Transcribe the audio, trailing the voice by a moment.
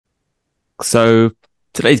So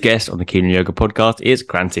today's guest on the Keen Yoga podcast is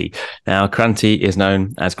Kranti. Now, Kranti is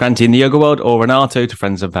known as Kranti in the yoga world, or Renato to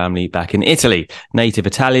friends and family back in Italy. Native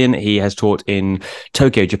Italian, he has taught in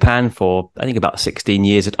Tokyo, Japan for, I think, about 16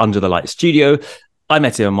 years at Under the Light Studio. I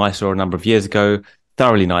met him in Mysore a number of years ago.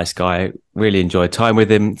 Thoroughly nice guy. Really enjoyed time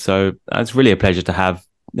with him. So it's really a pleasure to have.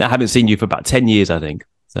 I haven't seen you for about 10 years, I think.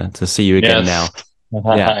 So to see you again now.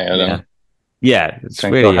 Yeah, it's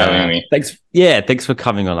Thanks really for having me. Thanks. Yeah, thanks for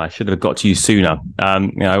coming on. I should have got to you sooner.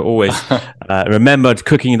 Always remembered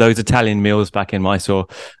cooking those Italian meals back in Mysore,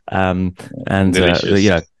 and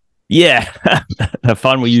the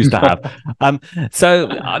fun we used to have. So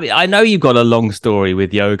I know you've got a long story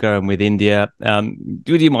with yoga and with India.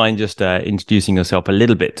 Would you mind just introducing yourself a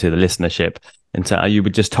little bit to the listenership? And so you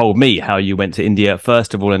just told me how you went to India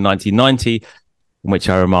first of all in 1990, in which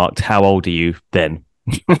I remarked, "How old are you then?"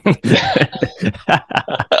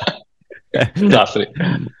 Exactly.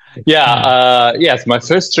 Yes, my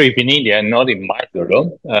first trip in India, not in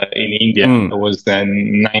Mysore, in India, it was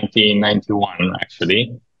in 1991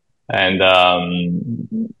 actually, and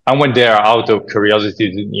I went there out of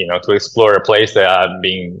curiosity, to explore a place that I've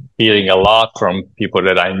been hearing a lot from people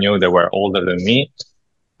that I knew that were older than me,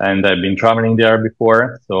 and I've been traveling there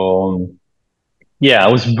before, so. Yeah, I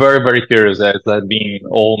was very, very curious. As I've been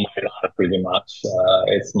all my life, pretty much.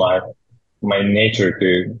 It's my nature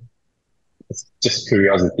it's just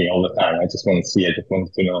curiosity all the time. I just want to see. I just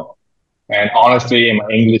want to know. And honestly, my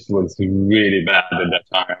English was really bad at that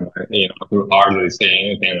time. I could hardly say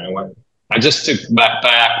anything. I just took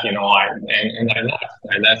backpack, and I left.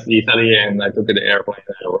 I left Italy and I took the airplane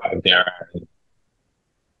and I arrived there.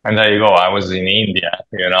 And there you go. I was in India,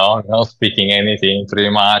 not speaking anything pretty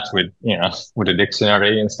much with a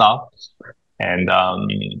dictionary and stuff. And,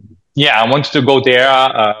 I wanted to go there,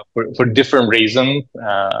 for different reasons.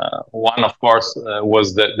 One, of course,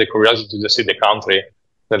 was the curiosity to see the country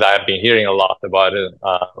that I've been hearing a lot about it.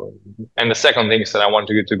 And the second thing is that I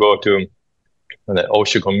wanted to go to the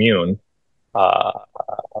Osho commune,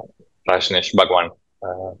 Rajneesh, Bhagwan.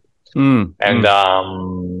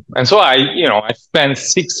 And so I spent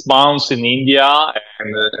 6 months in India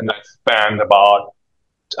and I spent about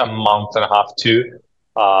a month and a half too,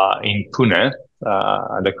 in Pune,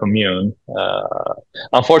 the commune.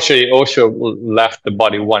 Unfortunately, Osho left the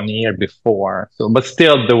body 1 year before. But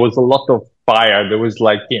still there was a lot of fire. There was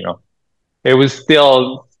it was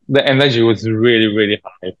still, the energy was really, really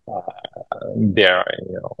high, there,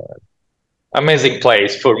 amazing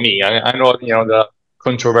place for me. I know, the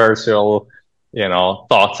controversial,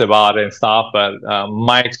 thoughts about it and stuff, but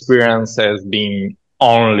my experience has been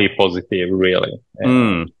only positive, really.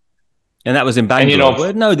 And that was in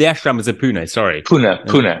Bangalore. No, the ashram was in Pune. Sorry,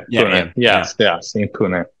 Pune. Yes, in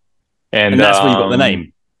Pune. And that's where you got the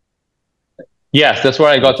name. Yes, that's where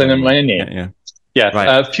I got the name. Yes, right.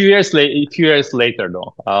 A few years later,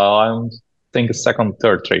 though. I think a second,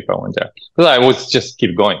 third trip I went there because I was just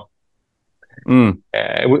keep going.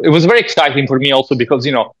 It was very exciting for me also because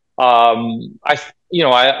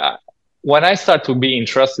when I start to be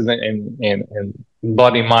interested in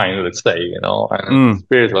body mind, let's say, and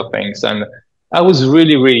spiritual things, and I was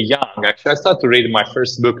really, really young. Actually, I started to read my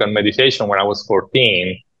first book on meditation when I was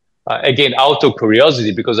 14. Again, out of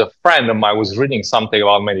curiosity, because a friend of mine was reading something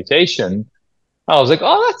about meditation. I was like,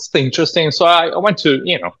 oh, that's interesting. So I went to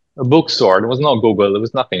a bookstore. There was no Google. There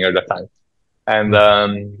was nothing at that time. And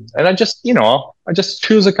I just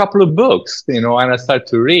choose a couple of books, and I started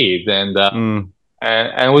to read, and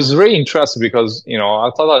I was really interested because,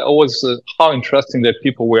 I thought always how interesting that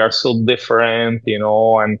people were so different,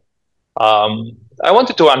 and I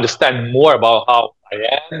wanted to understand more about how I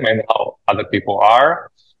am and how other people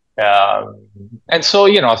are. And so,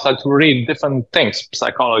 I started to read different things,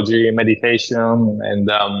 psychology, meditation,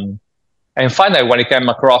 and finally, when I came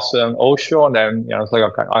across Osho, then I was like,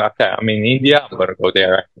 okay, I'm in India. I'm going to go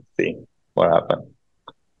there and see what happened.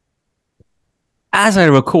 As I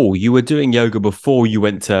recall, you were doing yoga before you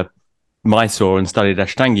went to Mysore and studied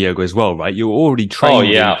Ashtanga Yoga as well, right? You were already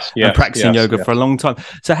trained and practicing yoga for a long time.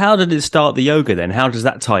 So how did it start the yoga then? How does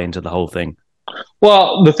that tie into the whole thing?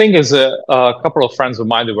 Well, the thing is, a couple of friends of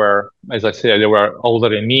mine, they were, as I said, they were older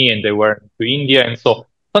than me and they were to India. And so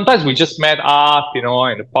sometimes we just met up, in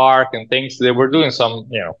the park and things. They were doing some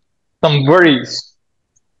very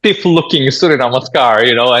stiff-looking Surya Namaskar,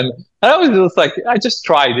 and I was just like, I just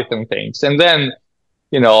try different things. And then,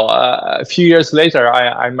 a few years later,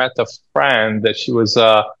 I met a friend that she was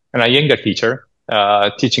an Ashtanga teacher,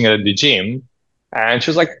 teaching at the gym. And she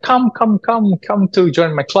was like, come to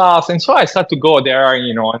join my class. And so I started to go there,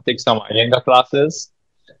 and take some Ashtanga classes.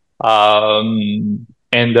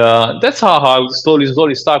 And that's how I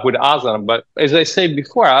slowly stuck with asana. But as I said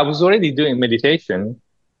before, I was already doing meditation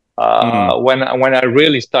when I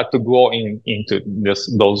really start to go into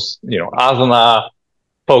those asana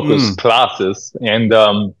focused classes. And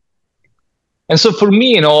so for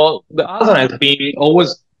me, the asana has been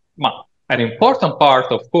always an important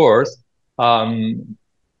part, of course,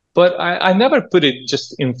 but I never put it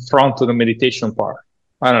just in front of the meditation part.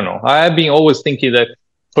 I don't know. I've been always thinking that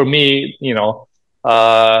for me,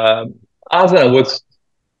 asana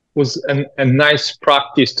was a nice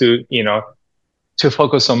practice to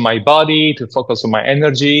focus on my body, to focus on my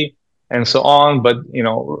energy, and so on. But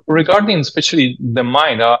regarding especially the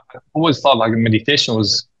mind, I always thought like meditation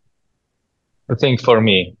was a thing for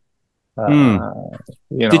me.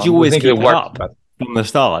 Did you always keep it up from the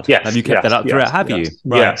start? Yes. Have you kept that up throughout? Have you?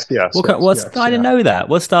 Right. Yes. I didn't know that.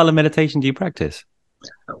 What style of meditation do you practice?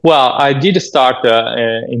 Well, I did start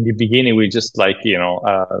in the beginning with just like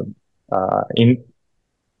in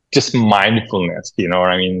just mindfulness. You know what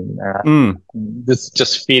I mean?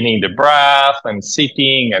 Just feeling the breath and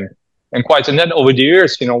sitting and quiet. And then over the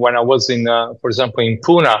years, when I was in, for example, in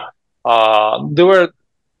Pune, there were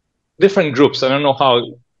different groups. I don't know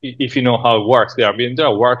if you know how it works. There are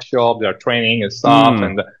workshops, there are training and stuff,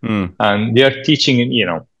 and they are teaching,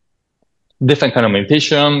 different kind of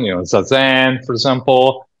meditation, Zazen, for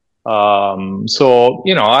example. So,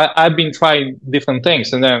 I've been trying different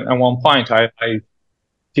things. And then at one point I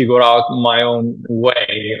figured out my own way,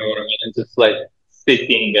 you know what I mean? Just like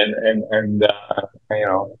sitting and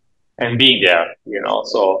being there,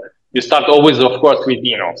 So you start always, of course, with,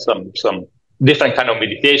 some different kind of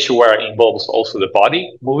meditation where it involves also the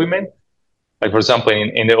body movement. Like, for example,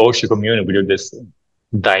 in the Osho community, we do this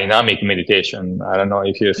dynamic meditation. I don't know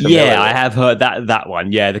if you're familiar. Yeah, I have heard that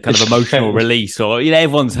one. Yeah, the kind of emotional release, or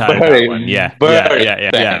everyone's heard that one. Yeah, very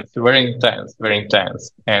intense.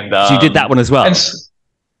 And so you did that one as well.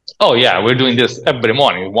 Oh yeah, we're doing this every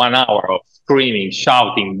morning. 1 hour of screaming,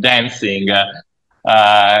 shouting, dancing,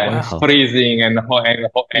 freezing, and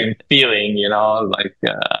feeling. And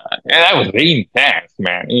that was really intense,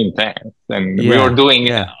 man, intense. And we were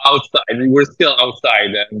doing outside. We were still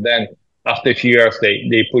outside, and then after a few years,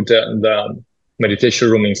 they put the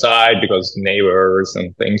meditation room inside because neighbors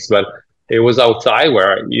and things. But it was outside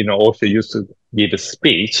where Osho used to give a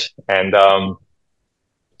speech, and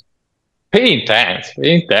pretty intense.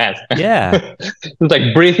 Yeah, it's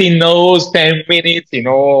like breathing nose 10 minutes,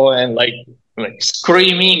 and like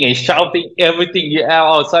screaming and shouting everything you have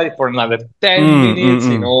outside for another 10 minutes,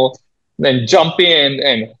 then jump in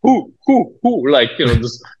and whoo,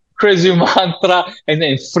 this crazy mantra, and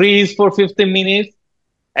then freeze for 15 minutes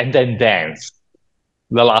and then dance.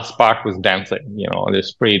 The last part was dancing,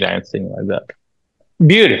 this free dancing like that.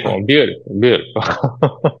 Beautiful.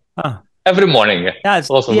 Every morning.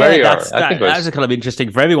 That's also very that's kind of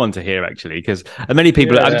interesting for everyone to hear, actually, because many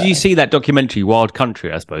people. Did you see that documentary Wild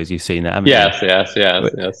Country? I suppose you've seen that, haven't you? Yes.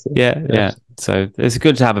 Yeah. So it's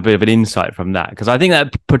good to have a bit of an insight from that, because I think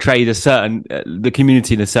that portrays the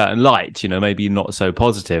community in a certain light. Maybe not so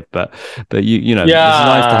positive, but it's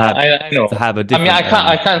nice to have a different.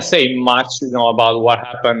 I can't say much, about what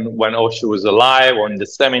happened when Osho was alive or in the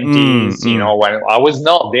 70s. When I was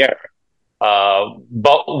not there.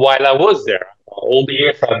 But while I was there, all the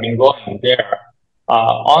years I've been going there,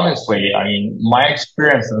 honestly, my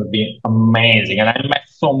experience has been amazing. And I met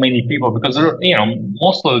so many people because,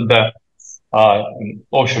 most of the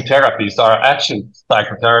Osho therapists are actually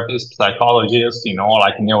psychotherapists, psychologists,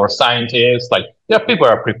 like neuroscientists. Like, people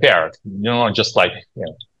are prepared, just like,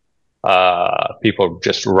 people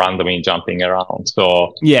just randomly jumping around.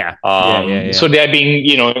 So so they have been,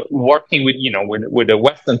 working with the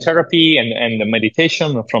Western therapy and the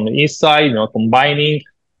meditation from the East side, combining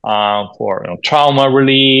for trauma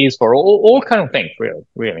release, for all kind of things,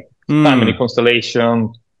 really. Family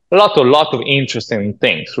constellation, a lot of interesting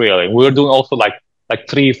things, really. We're doing also like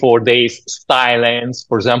 3-4 days silence,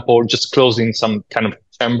 for example, just closing some kind of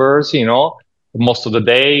chambers, most of the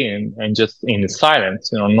day and just in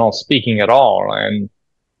silence, not speaking at all. And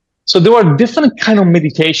so there were different kind of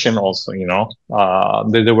meditation also,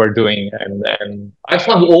 that they were doing. And I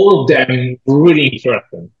found all of them really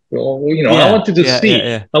interesting. I wanted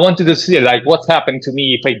to see like what's happened to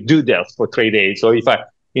me if I do this for 3 days, or if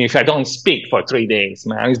I don't speak for 3 days,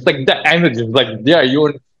 man. It's like that energy is like, you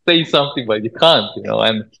want to say something, but you can't,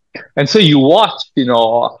 and so you watch,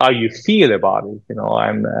 how you feel about it,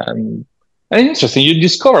 and interesting. You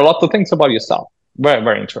discover a lot of things about yourself. Very,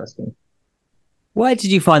 very interesting. Why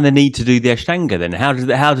did you find the need to do the Ashtanga then?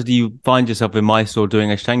 How did you find yourself in Mysore doing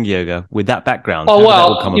Ashtanga Yoga with that background? Oh,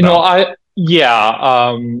 well,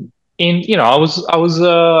 I was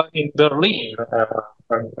in Berlin,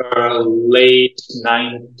 late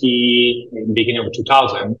 90, beginning of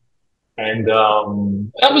 2000. And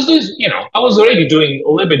I was already doing a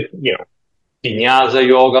little bit, vinyasa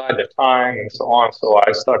yoga at the time and so on. So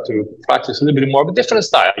I started to practice a little bit more, but different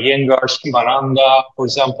style. Iyengar, Shivananda, for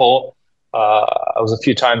example. I was a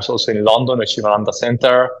few times also in London at Shivananda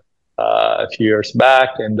Center a few years back.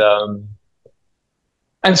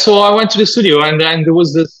 And so I went to the studio, and then there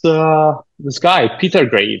was this guy, Peter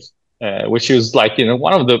Graves, which was like,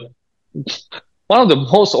 one of the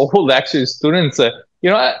most old actually students,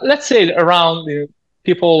 let's say around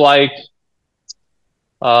people like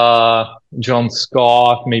John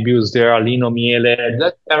Scott, maybe was there, Alino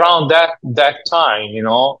Miele, around that time,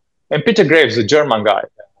 and Peter Graves, a German guy,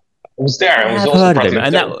 was there and was also heard of him.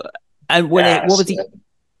 And what was he?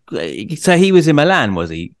 So he was in Milan, was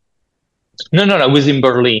he? No, it was in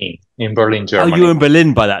Berlin, Germany. Oh, you were in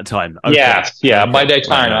Berlin by that time? Okay. Yes, yeah. Okay. By that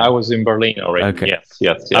time, I was in Berlin already. Okay.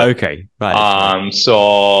 Yes. Okay, right.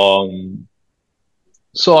 So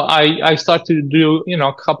I started to do,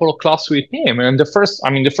 a couple of classes with him. And the first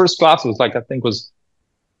class was like, I think was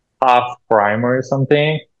half primary or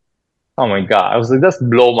something. Oh my God. I was like, that's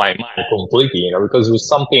blow my mind completely, because it was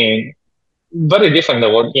something very different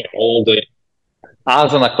than what, all the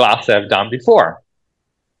asana classes I've done before.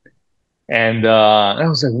 And I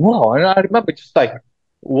was like, whoa. And I remember just like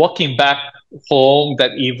walking back home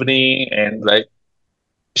that evening and like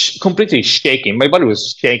completely shaking. My body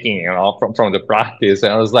was shaking, from the practice.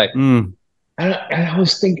 And I was like, and I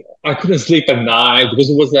was thinking, I couldn't sleep at night because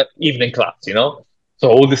it was that evening class, So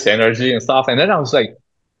all this energy and stuff. And then I was like,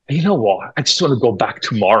 you know what? I just want to go back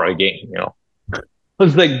tomorrow again, It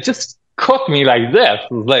was like, just caught me like this.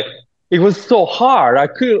 It was like, it was so hard. I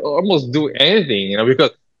couldn't almost do anything,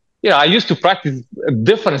 because I used to practice a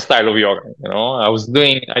different style of yoga.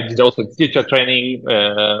 I did also teacher training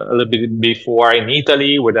a little bit before in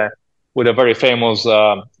Italy with a very famous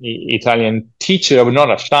Italian teacher, but not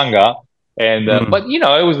Ashtanga. And but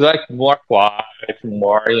it was like more quiet,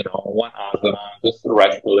 more one asana, just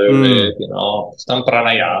rest a little bit, some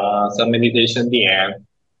pranayama, some meditation at the end,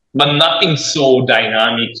 but nothing so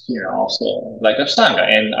dynamic, so like Ashtanga.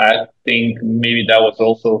 And I think maybe that was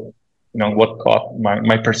also what caught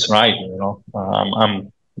my personality.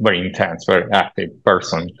 I'm very intense, very active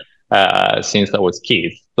person since I was a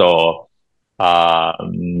kid. So that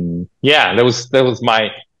was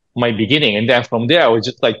my beginning, and then from there I was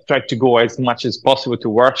just like try to go as much as possible to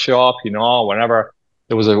workshop. Whenever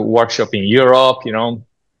there was a workshop in Europe, and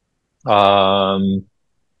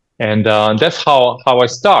that's how I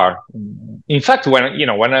start. In fact, when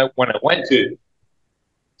I went to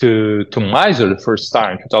Mysore the first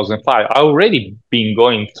time in 2005, I already been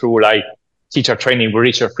going through like teacher training with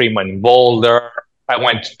Richard Freeman in Boulder. I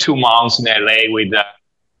went 2 months in LA with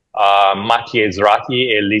Maty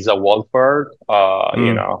Ezraty and Lisa Walford,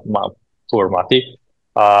 my poor Maty.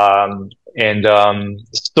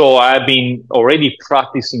 So I've been already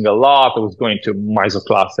practicing a lot. I was going to Mysore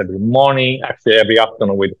class every morning, actually every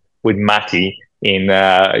afternoon with Maty in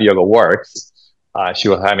Yoga Works. She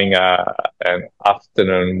was having an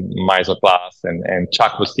afternoon Mysore class, and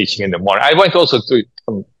Chuck was teaching in the morning. I went also to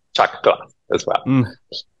some Chuck class as well.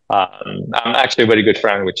 I'm actually a very good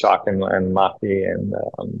friend with Chuck and Maty, and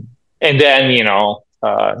then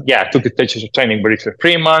I took a teacher training with Richard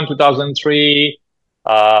Freeman 2003.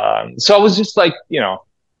 So I was just like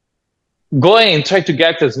going and try to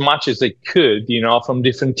get as much as I could from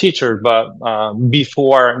different teachers, but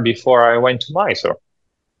before I went to Mysore.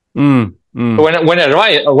 When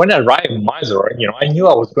I arrived in Mysore, I knew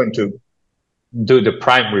I was going to do the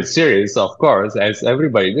primary series, of course, as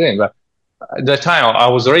everybody doing. But at that time, I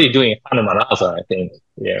was already doing Hanumanasa, I think,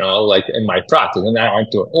 like in my practice, and I went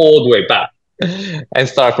to all the way back and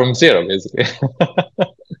start from zero, basically,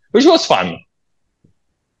 which was fun.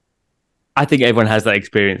 I think everyone has that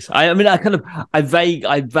experience. I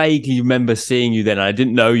vaguely remember seeing you then. I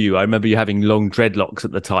didn't know you. I remember you having long dreadlocks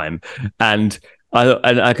at the time, and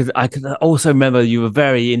I could also remember you were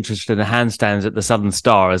very interested in handstands at the Southern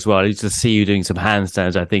Star as well. I used to see you doing some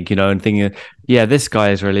handstands, I think, and thinking, yeah, this guy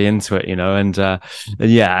is really into it, and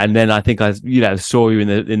then I think I, saw you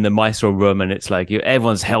in the Mysore room, and it's like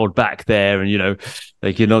everyone's held back there, and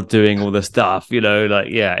like you're not doing all the stuff,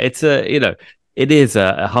 it's it is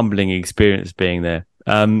a humbling experience being there.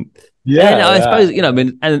 I suppose,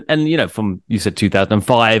 from, you said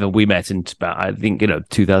 2005, and we met in about, I think,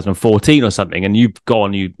 2014 or something. And you've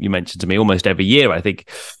gone, you mentioned to me almost every year, I think,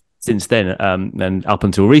 since then, and up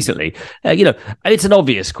until recently. It's an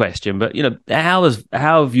obvious question, but, how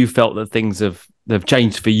have you felt that things have they've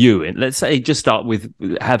changed for you? And let's say just start with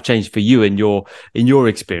have changed for you in your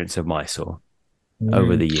experience of Mysore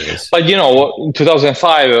over the years. But you know, in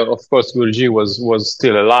 2005, of course, Guruji was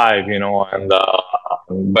still alive, you know, and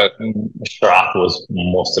but Sharath was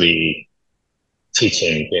mostly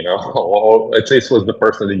teaching, you know, or at least was the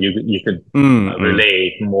person that you could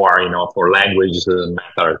relate more, you know, for language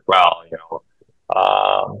matter as well, you know.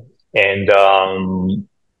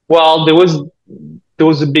 Well, there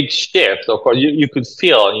was a big shift. Of course, you could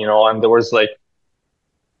feel, you know, and there was like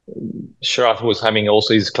Sharath was having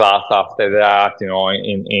also his class after that, you know,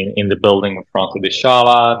 in the building in front of the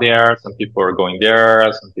Shala there. Some people were going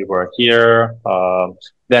there, some people were here.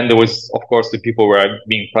 Then there was, of course, the people were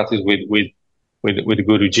being practiced with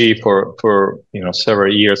Guruji for you know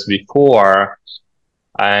several years before,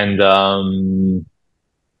 and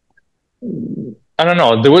I don't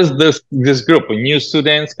know. There was this group of new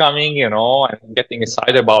students coming, you know, and getting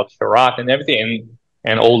excited about Sharath and everything,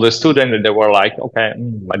 and all the students they were like, okay,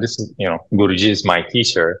 but this is, you know, Guruji is my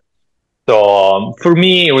teacher. So for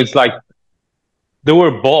me, it was like they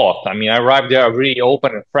were both. I mean, I arrived there really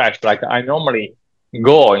open and fresh. Like I normally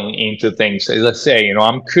go into things, as I say, you know,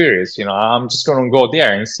 I'm curious, you know, I'm just going to go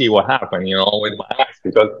there and see what happened, you know, with my eyes,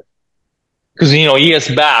 because you know, years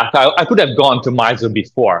back, I could have gone to Mysore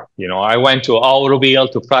before, you know, I went to Auroville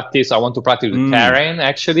to practice. I want to practice with Karen,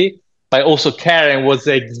 actually, but also Karen was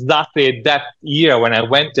exactly that year when I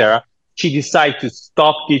went there, she decided to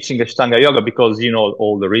stop teaching Ashtanga Yoga because, you know,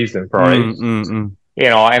 all the reasons for it, you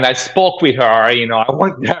know, and I spoke with her, you know, I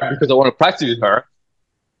went there because I want to practice with her.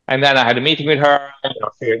 And then I had a meeting with her. You know,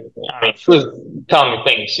 she was telling me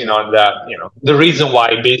things, you know, that, you know, the reason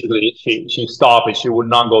why basically she stopped and she would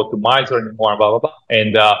not go to Mysore anymore, blah, blah, blah.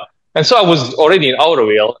 And so I was already in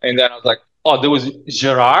Auroville. And then I was like, oh, there was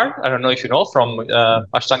Gerard. I don't know if you know, from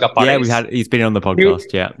Ashtanga Paris. Yeah, he's been on the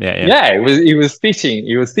podcast. Yeah. Yeah, he was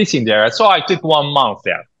teaching there. So I took 1 month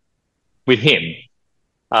there with him.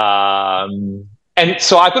 And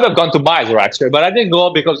so I could have gone to Mysore, actually, but I didn't go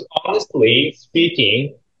because, honestly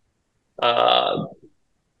speaking,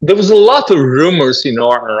 there was a lot of rumors, you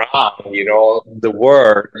know, around, you know, the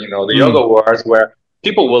world, you know, the yoga world, where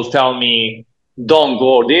people will tell me, don't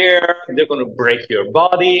go there, they're going to break your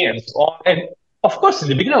body and so on. And of course, in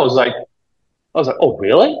the beginning, I was like, oh,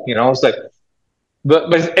 really? You know, I was like,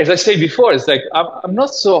 but as I said before, it's like, I'm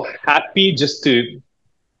not so happy just to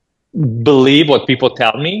believe what people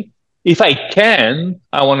tell me. If I can,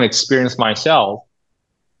 I want to experience myself.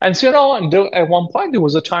 And so, you know, at one point, there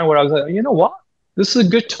was a time where I was like, you know what? This is a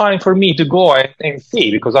good time for me to go and see,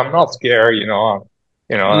 because I'm not scared, of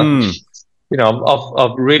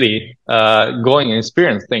really going and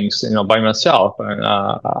experience things, you know, by myself. And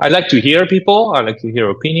I like to hear people. I like to hear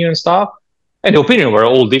opinion and stuff. And the opinions were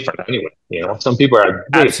all different anyway. You know, some people are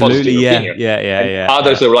very absolutely, positive yeah.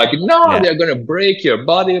 Others are like, no, they're going to break your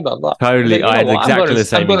body, blah, blah. Totally, I had exactly the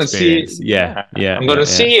same experience. I'm going to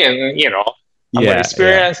see, and, you know, I'm going to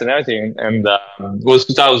experience and everything. And it was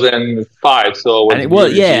 2005, so and it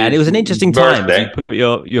was an interesting time. You put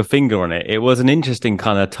your finger on it. It was an interesting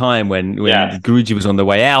kind of time when Guruji was on the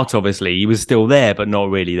way out. Obviously, he was still there, but not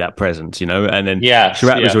really that present, you know. And then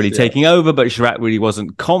Sharath was really taking over, but Sharath really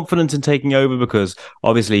wasn't confident in taking over because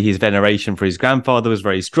obviously his veneration for his grandfather was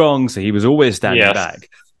very strong, so he was always standing back.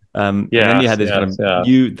 And then you had this kind of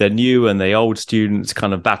the new and the old students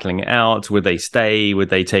kind of battling it out. Would they stay? Would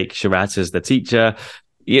they take Sharath as the teacher?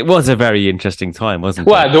 It was a very interesting time, wasn't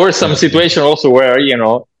it? Well, there were some situations also where, you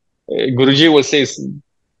know, Guruji would say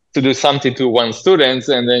to do something to one student,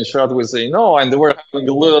 and then Sharath would say no, and they were having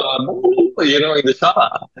a little, you know, in the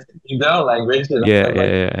shala, in their language. You know,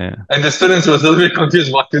 yeah. And the students were a little bit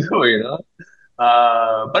confused what to do, you know.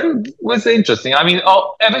 But it was interesting. I mean,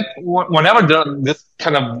 whenever this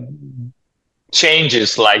kind of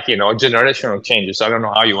changes, like, you know, generational changes, I don't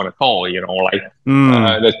know how you want to call it, you know, like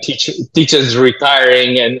the teachers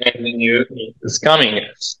retiring and the new is coming.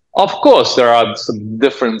 Of course, there are some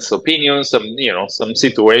different opinions, some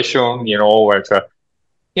situation, you know, where,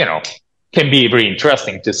 you know, can be very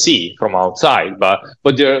interesting to see from outside, but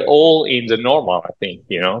they're all in the normal, I think,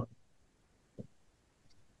 you know.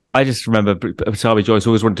 I just remember Pattabhi Joyce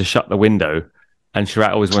always wanted to shut the window, and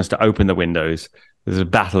Sharath always wants to open the windows. There's a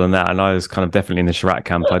battle on that, and I was kind of definitely in the Sharath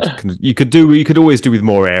camp. You could always do with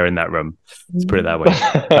more air in that room. Let's put it that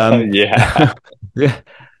way. Yeah. Yeah.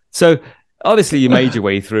 So obviously you made your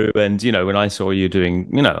way through, and when I saw you doing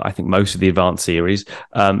I think most of the advanced series,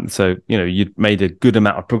 so you'd made a good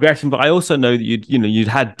amount of progression. But I also know that you'd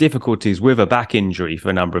had difficulties with a back injury for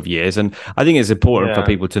a number of years, and I think it's important for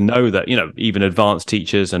people to know that even advanced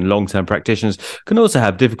teachers and long-term practitioners can also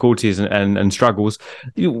have difficulties and struggles.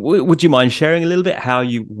 Would you mind sharing a little bit how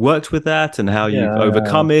you worked with that and how you've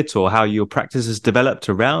overcome it, or how your practice has developed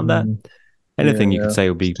around that? Anything you could say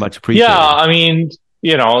would be much appreciated. Yeah, I mean,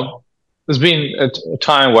 there's been a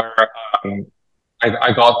time where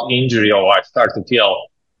I got injury, or I started to feel,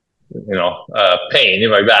 pain in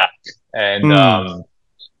my back, and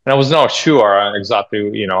I was not sure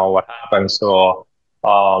exactly, what happened. So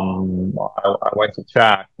I went to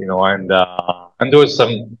check, and there was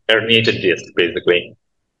some herniated disc, basically.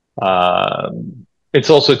 It's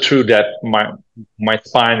also true that my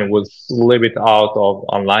spine was a little bit out of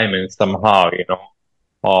alignment somehow,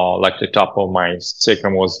 like the top of my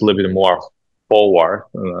sacrum was a little bit more forward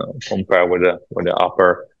compared with the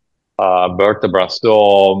upper vertebra.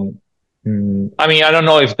 So, I mean, I don't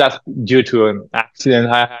know if that's due to an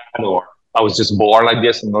accident I had, or I was just born like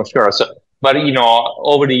this. I'm not sure. So, but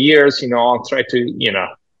over the years, I tried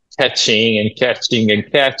to, catching and catching and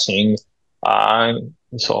catching.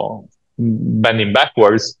 So bending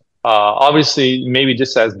backwards. Obviously, maybe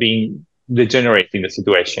this has been degenerating the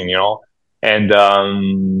situation, and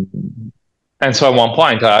so at one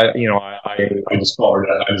point, I discovered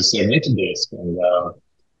that I was herniated disc, and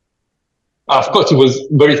of course, it was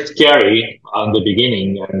very scary in the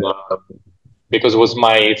beginning, and because it was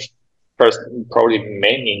my first, probably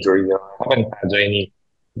main injury. I haven't had any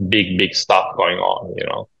big stuff going on,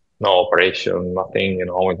 no operation, nothing,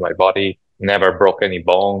 with my body, never broke any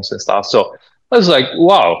bones and stuff. So I was like,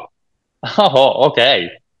 wow, oh,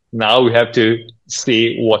 okay. Now we have to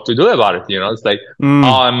see what to do about it. It's like,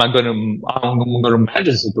 how am I going to manage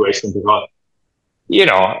the situation? Because,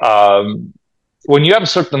 when you have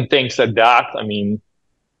certain things like that, I mean,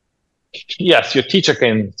 yes, your teacher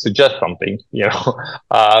can suggest something,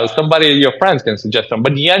 somebody, your friends can suggest something,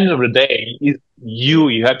 but at the end of the day,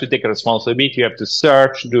 you have to take a responsibility. You have to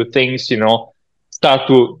search, do things, start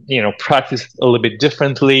to, practice a little bit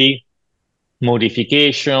differently,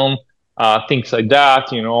 modification, things like that,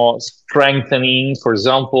 strengthening, for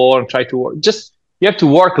example, and try to you have to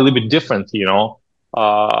work a little bit differently, in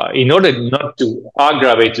order not to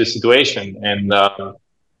aggravate the situation. And, now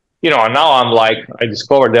I'm like, I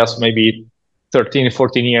discovered this maybe 13,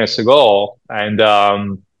 14 years ago, and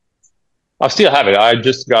I still have it. I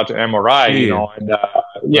just got an MRI,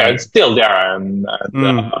 and it's still there.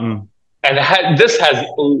 And this has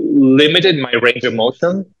limited my range of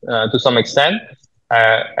motion to some extent.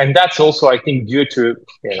 And that's also, I think, due to,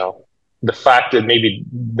 the fact that maybe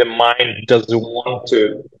the mind the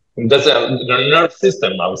nervous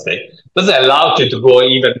system, I would say, doesn't allow you to go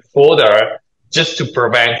even further just to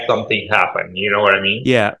prevent something happen. You know what I mean?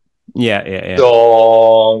 Yeah.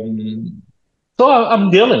 So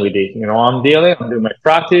I'm dealing with it. I'm doing my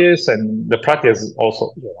practice, and the practice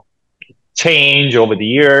also, change over the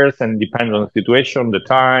years and depends on the situation, the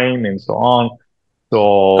time, and so on.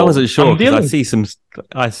 So I wasn't sure, because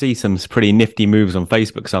I see some pretty nifty moves on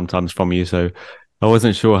Facebook sometimes from you. So I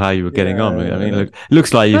wasn't sure how you were getting on. I mean, it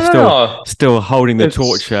looks like you're still holding the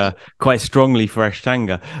torch quite strongly for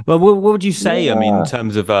Ashtanga. But what would you say, I mean, in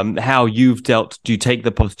terms of how you've dealt? Do you take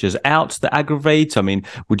the postures out that aggravate? I mean,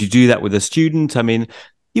 would you do that with a student? I mean,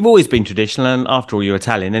 you've always been traditional, and after all, you're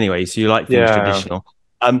Italian anyway, so you like things traditional.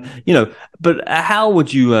 But how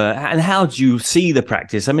would you, and how do you see the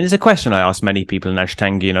practice? I mean, it's a question I ask many people in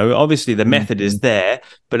Ashtanga, obviously the method is there,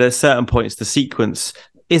 but at certain points, the sequence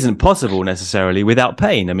isn't possible necessarily without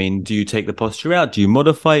pain. I mean, do you take the posture out? Do you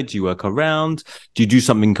modify it? Do you work around? Do you do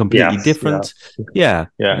something completely different? Yeah.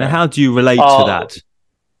 And how do you relate to that?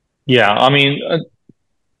 Yeah. I mean,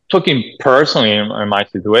 talking personally in my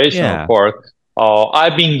situation, of course,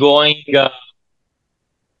 I've been going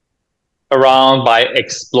around by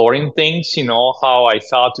exploring things, how I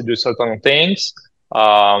felt to do certain things.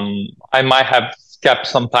 I might have kept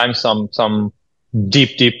sometimes some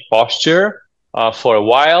deep posture for a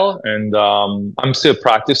while, and I'm still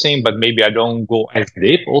practicing, but maybe I don't go as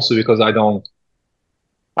deep, also because I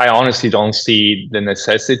honestly don't see the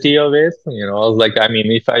necessity of it. Like, I mean,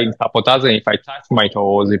 if I touch my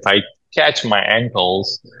toes, if I catch my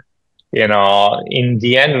ankles, in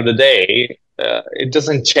the end of the day, it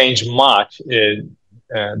doesn't change much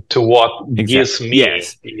to what gives me,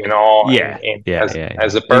 as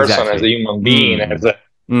a person, as a human being, as a,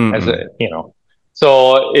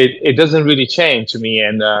 so it doesn't really change to me.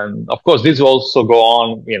 And of course, this will also go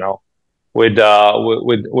on, with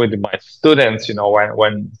my students,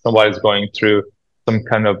 when somebody's going through some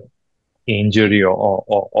kind of injury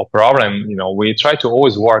or problem, we try to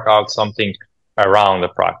always work out something around the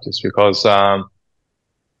practice because, I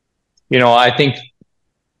think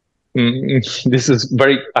this is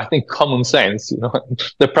very, I think, common sense.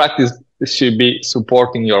 The practice should be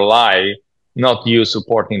supporting your life, not you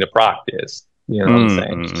supporting the practice. You know what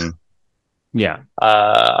I'm saying? Yeah.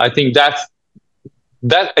 I think that,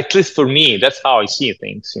 at least for me, that's how I see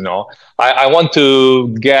things. I want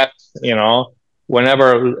to get,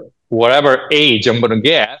 whatever age I'm going to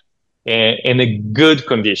get in a good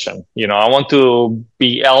condition. I want to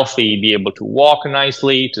be healthy, be able to walk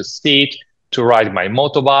nicely, to sit, to ride my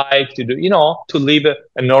motorbike, to do, to live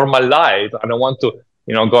a normal life. I don't want to,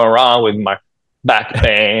 go around with my back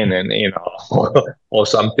pain and, or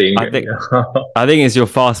something. I think it's your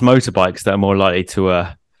fast motorbikes that are more likely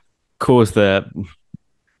to cause the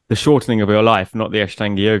shortening of your life, not the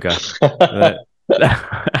Ashtanga Yoga.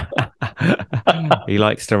 He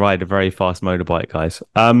likes to ride a very fast motorbike, guys.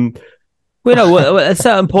 At a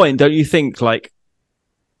certain point, don't you think, like,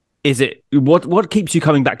 is it what keeps you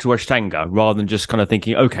coming back to Ashtanga rather than just kind of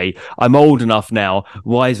thinking, okay, I'm old enough now,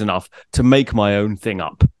 wise enough to make my own thing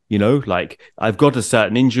up? Like, I've got a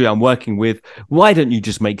certain injury I'm working with. Why don't you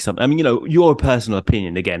just make something? I mean, your personal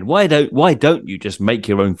opinion again. Why don't you just make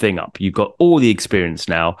your own thing up? You've got all the experience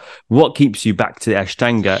now. What keeps you back to the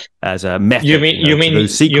Ashtanga as a method? You mean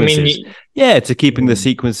those sequences? To keeping the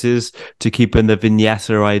sequences, to keeping the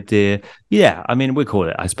vinyasa idea. Yeah, I mean, we call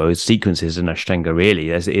it, I suppose, sequences in Ashtanga,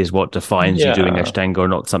 really, as it is what defines you doing Ashtanga or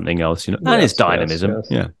not something else. And it's dynamism.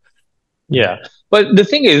 Yeah. But the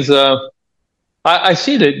thing is, I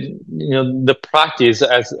see that the practice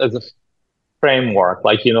as a framework.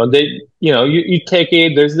 Like you take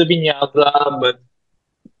it. There's the vinyasa, but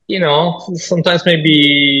sometimes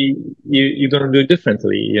maybe you're gonna do it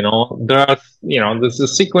differently. There's a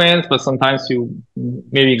sequence, but sometimes you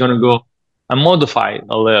maybe gonna go and modify it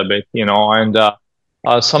a little bit. And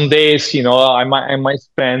some days I might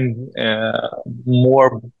spend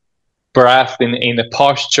more breath in the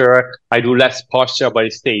posture. I do less posture, but I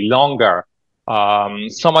stay longer.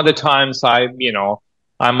 Some other times I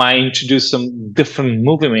might introduce some different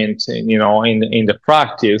movement, in the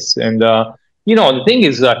practice. And, the thing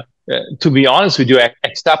is that, to be honest with you,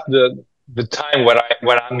 except the time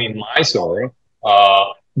when I'm in Mysore,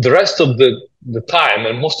 the rest of the time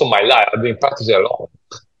and most of my life, I've been practicing alone,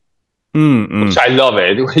 which I love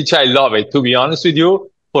it. To be honest with you,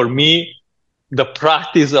 for me, the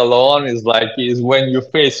practice alone is when you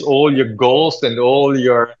face all your goals and all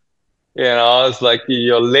your, it's like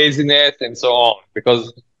your laziness and so on.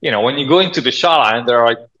 Because, when you go into the shala and there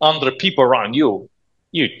are 100 people around you,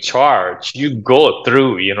 you charge, you go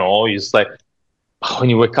through, it's like when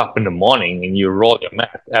you wake up in the morning and you roll your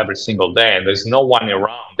mat every single day and there's no one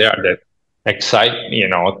around there that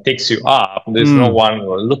takes you up. There's no one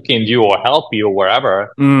looking at you or help you or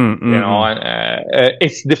wherever, and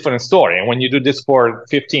it's a different story. And when you do this for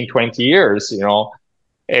 15, 20 years,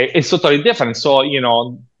 it's totally different. So,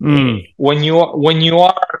 when you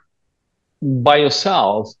are by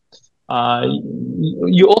yourself,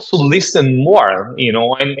 you also listen more,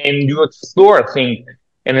 and you explore things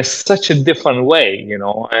in such a different way,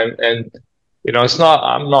 and it's not,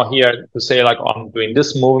 I'm not here to say I'm doing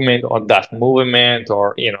this movement or that movement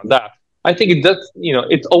or, that. I think it does,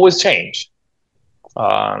 it's always change.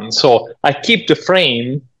 So I keep the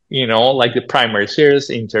frame, like the primary series,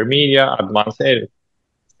 intermediate, advanced,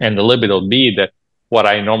 and a little bit of B, that what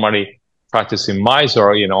I normally practice in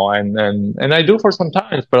Mysore, and I do for some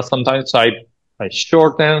times, but sometimes I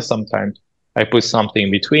shorten, sometimes I put something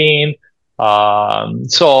in between.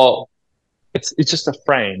 So it's just a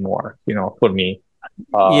framework, for me.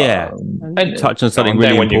 And touch on something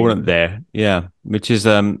really important there. Yeah, which is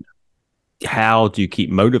how do you keep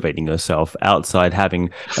motivating yourself outside having?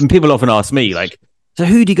 And people often ask me, so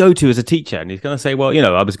who do you go to as a teacher? And he's going to say, well,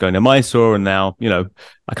 I was going to Mysore and now,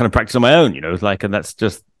 I kind of practice on my own, and that's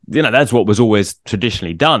just, that's what was always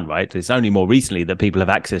traditionally done, right? It's only more recently that people have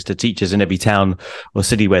access to teachers in every town or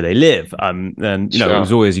city where they live. And, it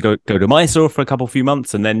was always, you go to Mysore for a few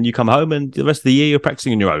months and then you come home and the rest of the year you're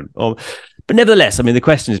practicing on your own. But nevertheless, I mean, the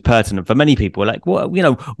question is pertinent for many people.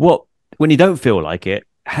 When you don't feel like it,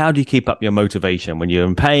 how do you keep up your motivation when you're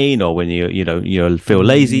in pain or when you feel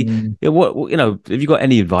lazy? Have you got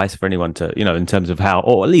any advice for anyone to, in terms of how,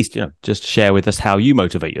 or at least, just share with us how you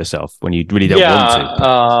motivate yourself when you really don't want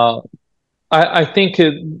to? I think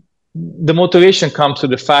the motivation comes to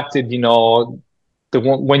the fact that,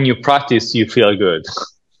 when you practice, you feel good.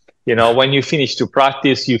 When you finish to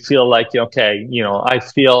practice, you feel like, okay, I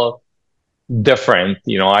feel different.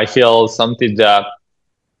 I feel something that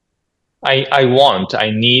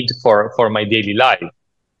I need for my daily life.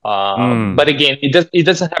 But again, it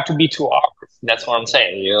doesn't have to be 2 hours. That's what I'm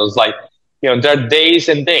saying. It's like, there are days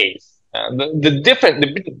and days.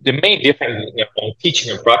 The main difference, in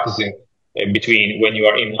teaching and practicing between when you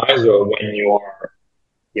are in Mysore, when you are,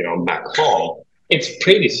 back home, it's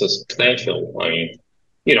pretty substantial. I mean,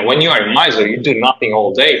 when you are in Mysore, you do nothing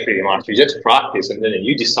all day pretty much. You just practice, and then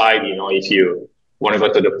you decide, if you want to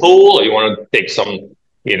go to the pool or you want to take some,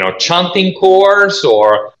 chanting course,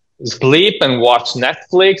 or sleep and watch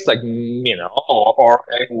Netflix, like, or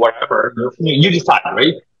whatever. You decide,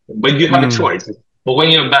 right? But you have a choice. But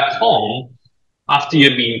when you're back home, after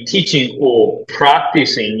you've been teaching or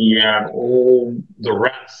practicing, you have all the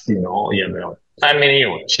rest, family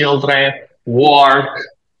or children, work,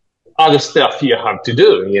 other stuff you have to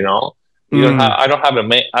do, You don't have, I don't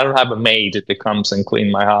have a maid that comes and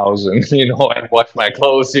clean my house and, and wash my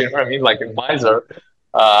clothes, you know what I mean? Like in Mysore.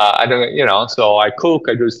 I don't, so I cook,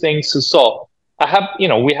 I do things. So I have,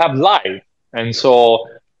 we have life. And so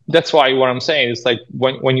that's why what I'm saying is like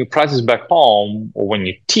when you practice back home, or when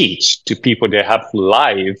you teach to people that have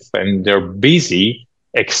life and they're busy,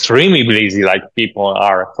 extremely busy, like people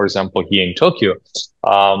are, for example, here in Tokyo,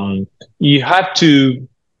 you have to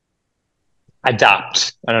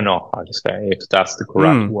adapt. I don't know how to say, if that's the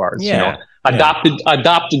correct words, adapt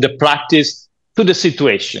the practice to the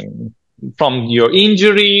situation. From your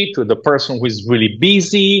injury to the person who is really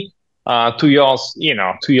busy, to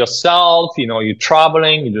yourself, you're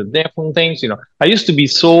traveling, you do different things. I used to be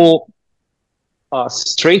so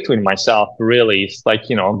straight with myself, really. It's like,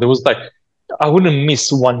 there was like, I wouldn't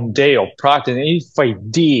miss one day of practice. And if I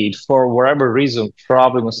did, for whatever reason,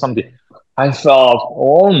 traveling or something, I felt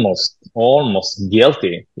almost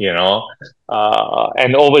guilty,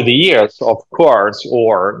 and over the years, of course,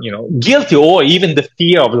 or, guilty, or even the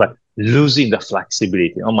fear of like, losing the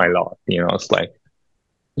flexibility. Oh my Lord, it's like,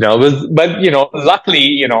 but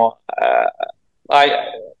luckily,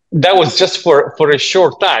 that was just for a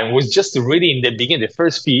short time. It was just really in the beginning, the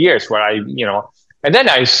first few years where I, and then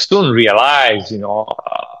I soon realized,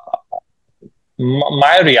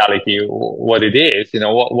 my reality, what it is,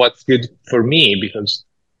 what's good for me, because,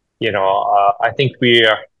 I think we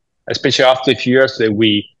are, especially after a few years that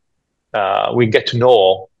we get to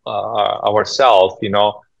know ourselves,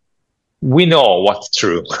 we know what's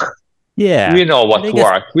true. Yeah. We know what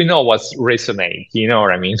works. We know what's resonate. You know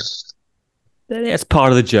what I mean? That's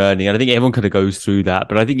part of the journey. And I think everyone kind of goes through that.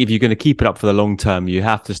 But I think if you're going to keep it up for the long term, you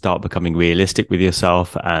have to start becoming realistic with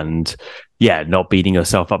yourself and, not beating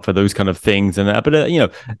yourself up for those kind of things. And but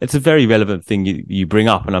it's a very relevant thing you bring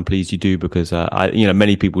up, and I'm pleased you do, because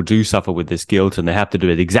many people do suffer with this guilt, and they have to do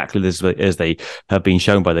it exactly as they have been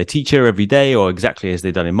shown by their teacher every day, or exactly as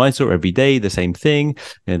they've done in Mysore every day, the same thing.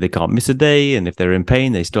 They can't miss a day, and if they're in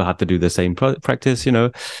pain, they still have to do the same practice.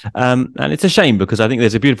 And it's a shame, because I think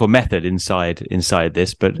there's a beautiful method inside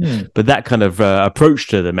this, but that kind of approach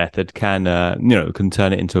to the method can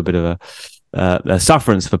turn it into a bit of a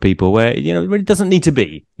sufferance for people, where it really doesn't need to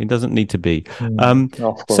be. It doesn't need to be.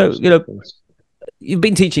 So you've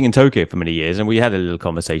been teaching in Tokyo for many years, and we had a little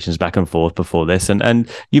conversations back and forth before this, and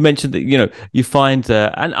you mentioned that you find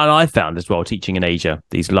and I found as well, teaching in Asia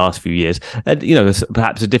these last few years, there's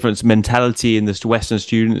perhaps a different mentality in the Western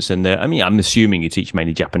students, and I'm assuming you teach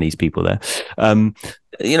mainly Japanese people there.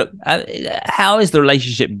 How is the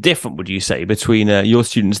relationship different, would you say, between your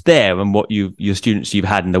students there and what your students you've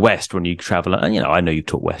had in the West when you travel? And I know you've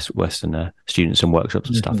taught Western students and workshops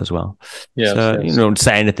and stuff as well. Yes, so yes. Don't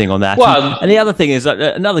say anything on that. Well, and the other thing is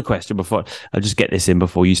another question before I'll just get this in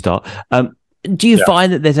before you start. Do you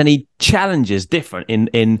find that there's any challenges different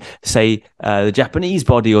in say, the Japanese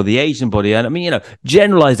body or the Asian body? And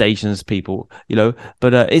generalizations, people,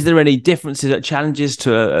 but is there any differences or challenges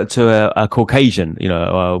to a Caucasian,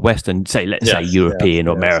 a Western, say European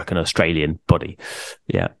or American, Australian body?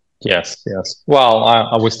 Yeah. Yes. Well,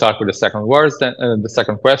 I will start with the second words. Then the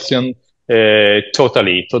second question,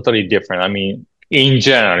 totally different. In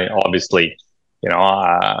general, obviously,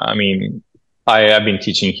 I have been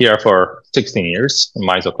teaching here for 16 years in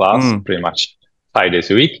Mysore class, pretty much 5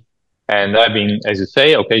 days a week. And I've been, as you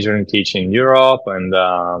say, occasionally teaching in Europe. And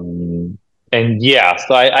so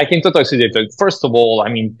I can totally see that. First of all,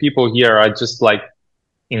 people here are just like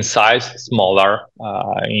in size, smaller,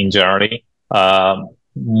 in generally,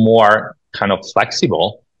 more kind of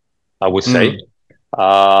flexible, I would say,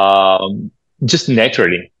 just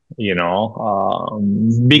naturally.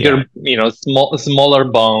 Bigger, smaller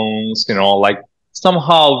bones, like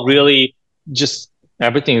somehow really just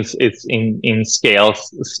everything is in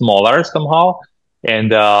scales smaller somehow.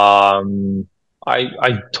 And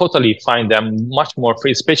I totally find them much more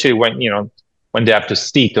free, especially when they have to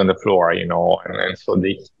sit on the floor, and so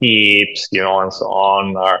the hips, and so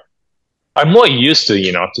on are more used to,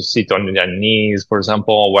 to sit on their knees, for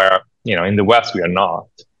example, where, in the West we are not.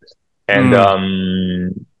 And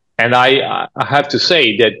and I have to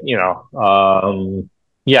say that,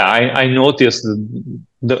 yeah, I noticed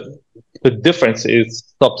the difference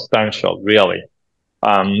is substantial, really.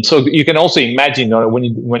 So you can also imagine,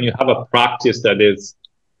 when you have a practice that is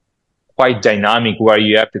quite dynamic, where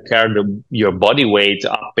you have to carry your body weight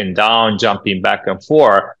up and down, jumping back and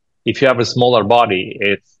forth. If you have a smaller body,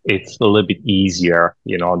 it's a little bit easier,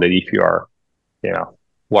 than if you are,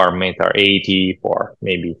 1.80 m or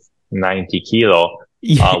maybe 90 kilo,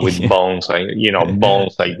 with bones like,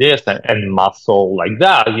 bones like this and muscle like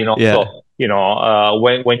that, Yeah. So,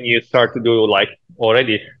 when you start to do like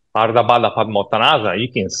already Ardha Baddha Padmottanasana,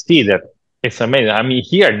 you can see that it's amazing. I mean,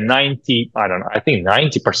 here, I think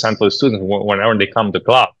 90% of the students, whenever they come to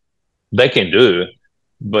class, they can do.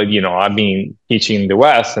 But, I've been teaching in the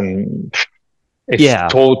West, and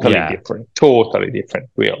it's totally different.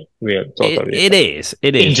 Real, totally It is.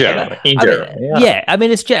 In general. yeah. I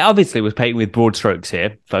mean, it's obviously we're painting with broad strokes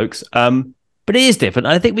here, folks. But it is different.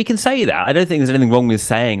 And I think we can say that. I don't think there's anything wrong with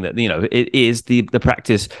saying that, it is the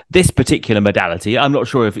practice, this particular modality. I'm not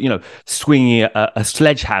sure if, swinging a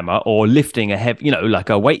sledgehammer or lifting a heavy,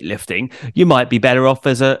 like a weightlifting, you might be better off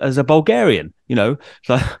as a Bulgarian.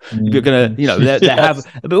 So you're gonna, they have,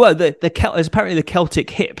 but well, there's apparently the Celtic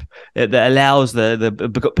hip that allows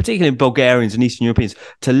particularly Bulgarians and Eastern Europeans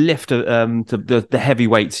to lift the heavy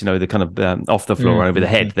weights, the kind of off the floor over the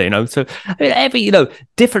head. So I mean,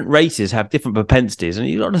 different races have different propensities, and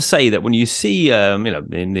you got to say that when you see, in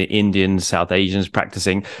the Indians, South Asians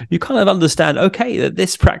practicing, you kind of understand, okay, that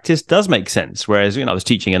this practice does make sense. Whereas, I was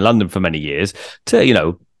teaching in London for many years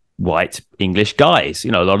to, white English guys, a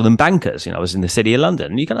lot of them bankers. I was in the city of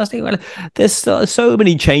London. You kind of think, well, there's so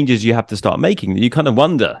many changes you have to start making that you kind of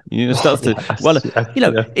wonder. Is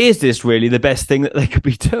this really the best thing that they could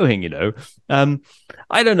be doing?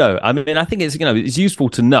 I don't know. I mean, I think it's it's useful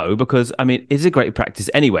to know, because I mean, it's a great practice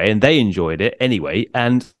anyway, and they enjoyed it anyway,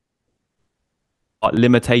 and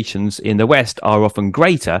limitations in the West are often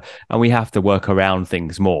greater, and we have to work around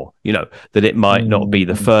things more. That it might not be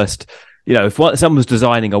the first. If someone's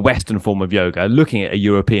designing a Western form of yoga, looking at a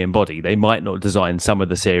European body, they might not design some of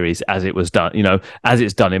the series as it was done, as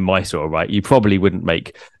it's done in Mysore, right? You probably wouldn't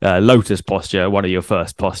make lotus posture one of your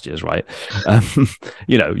first postures, right?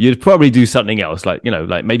 You'd probably do something else, like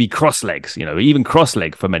maybe cross legs, even cross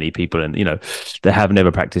leg for many people, and they have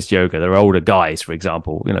never practiced yoga. They're older guys, for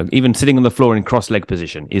example. Even sitting on the floor in cross leg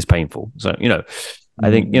position is painful. So I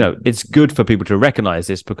think it's good for people to recognize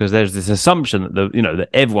this, because there's this assumption that that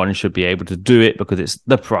everyone should be able to do it because it's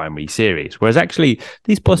the primary series, whereas actually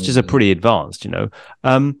these postures are pretty advanced. Is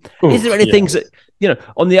there any things that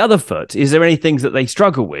on the other foot? Is there any things that they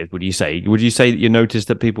struggle with? Would you say that you notice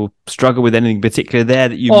that people struggle with anything particular there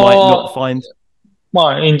that you might not find?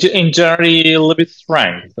 Well, in general, a little bit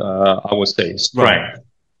strength. I would say strength.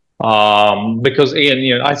 Right. Because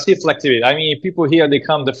again, I see flexibility. I mean, people here, they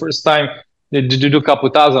come the first time. They do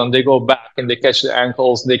Kapotasana, they go back and they catch the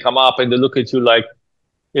ankles, they come up and they look at you like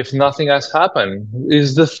if nothing has happened.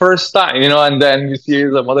 It's the first time, and then you see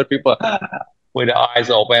some other people with the eyes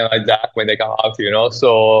open like that when they come out,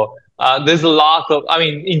 So there's a lot of, I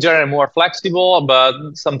mean, in general, more flexible, but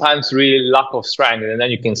sometimes really lack of strength. And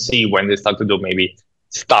then you can see when they start to do maybe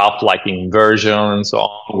stuff like inversion and so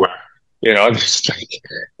on, where, they're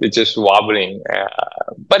just wobbling.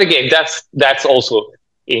 But again, that's also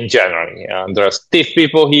in general. There are stiff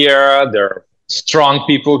people here. There are strong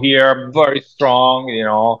people here, very strong,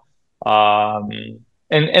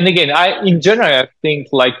 and again, in general, I think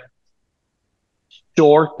like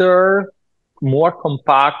shorter, more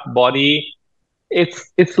compact body,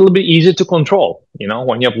 it's a little bit easier to control,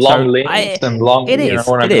 when you have long limbs and long, it is.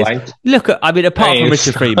 Look, I mean, apart from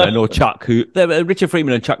Richard Freeman or Chuck, Richard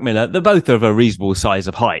Freeman and Chuck Miller, they're both of a reasonable size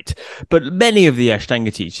of height. But many of the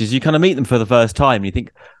Ashtanga teachers, you kind of meet them for the first time and you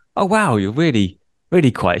think, oh, wow, you're really,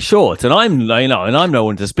 really quite short. And I'm, and I'm no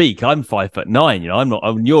one to speak. I'm 5'9", I'm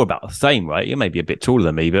not, you're about the same, right? You may be a bit taller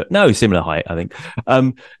than me, but no, similar height, I think.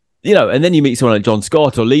 And then you meet someone like John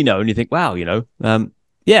Scott or Lino and you think, wow,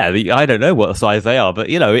 yeah, I don't know what size they are, but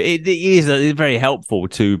it is very helpful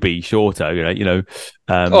to be shorter.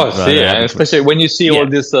 Especially when you see all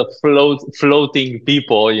this floating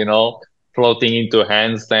people, floating into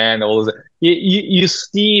handstand, all this. You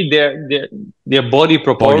see their body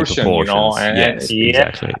proportion, and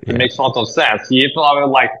exactly. It makes a lot of sense. You have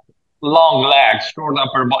like long legs, short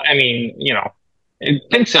upper body. I mean,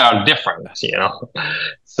 things are different,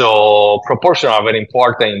 So proportion are very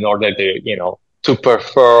important in order to, to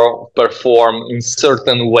perform in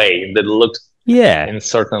certain way that looks in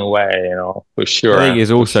certain way, for sure. I think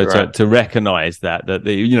it's also to recognize that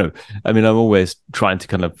I mean, I'm always trying to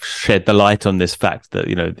kind of shed the light on this fact that,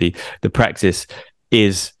 the practice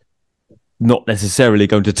is not necessarily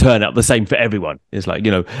going to turn out the same for everyone. It's like,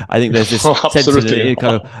 I think there's this sense in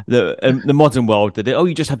kind of the modern world that,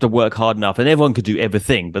 you just have to work hard enough and everyone could do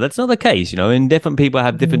everything. But that's not the case, and different people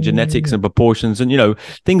have different genetics and proportions, and,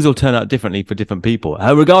 things will turn out differently for different people.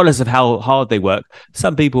 Regardless of how hard they work,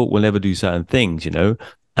 some people will never do certain things, and,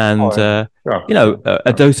 a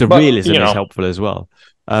dose of realism is helpful as well.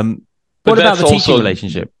 What about the teaching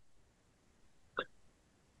relationship?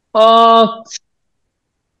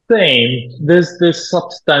 Same. There's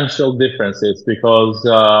substantial differences because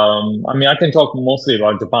I mean, I can talk mostly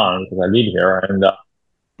about Japan because I live here, and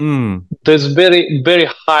there's very, very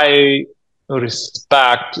high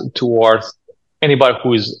respect towards anybody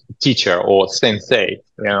who is teacher or sensei.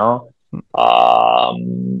 So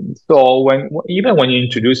even when you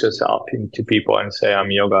introduce yourself to people and say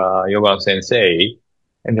I'm yoga sensei,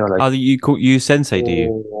 and they're like, "Oh, you call you sensei? Do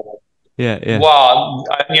you?" Yeah. Well,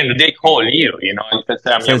 I mean, they call you, if I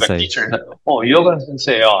say I'm yoga teacher, yoga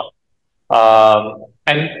sensei,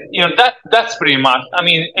 and that's pretty much. I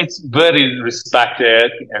mean, it's very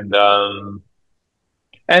respected,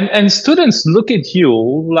 and students look at you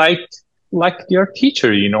like your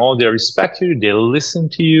teacher. They respect you, they listen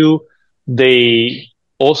to you, they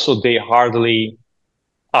hardly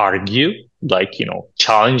argue,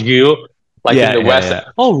 challenge you. Like in the West,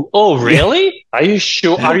 oh, really? Are you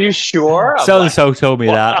sure? Are you sure? So and so told me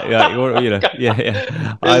that. I want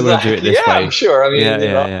to do it this way. I'm sure. I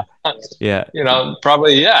mean,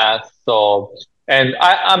 probably So, and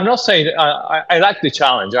I'm not saying I like the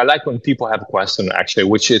challenge. I like when people have a question, actually,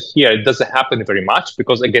 which is here. It doesn't happen very much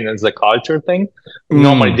because again, it's a culture thing.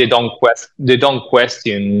 Normally, they don't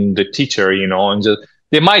question the teacher, and just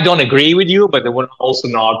they might don't agree with you, but they will also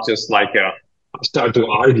not just start to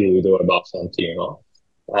argue with you about something,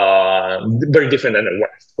 very different than the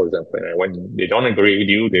West, for example. When they don't agree with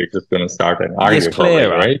you, they're just going to start an argument. It's clear,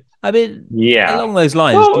 right? I mean, along those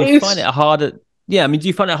lines, do you find it harder? Yeah, I mean, do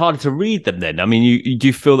you find it harder to read them then? I mean, do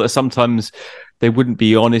you feel that sometimes they wouldn't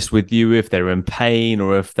be honest with you if they're in pain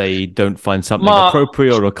or if they don't find something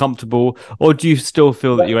appropriate or comfortable? Or do you still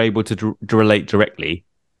feel that you're able to relate directly?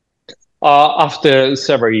 After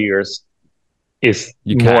several years, is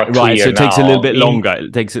more clear right. So it takes now. a little bit longer.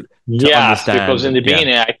 It takes it to understand. Because in the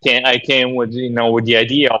beginning, I came with with the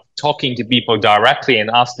idea of talking to people directly and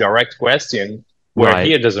ask direct questions. Where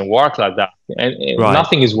here it doesn't work like that, and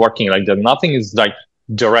nothing is working like that. Nothing is like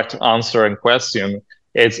direct answer and question.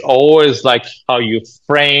 It's always like how you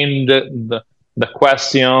framed the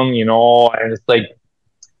question, and it's like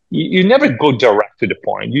you never go direct to the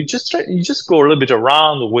point. You just go a little bit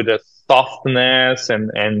around with a softness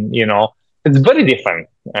and it's very different.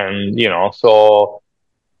 And,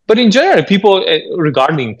 but in general, people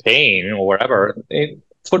regarding pain or whatever,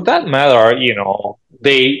 for that matter,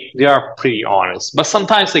 they are pretty honest. But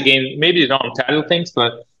sometimes, again, maybe they don't tell you things,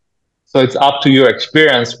 but so it's up to your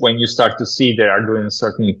experience when you start to see they are doing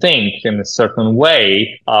certain things in a certain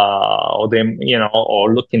way, or they,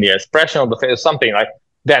 or look in the expression of the face, or something like.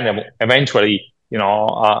 Then eventually,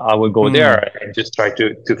 I will go there and just try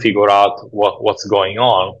to figure out what's going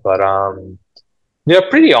on. But they're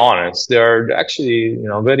pretty honest. They're actually,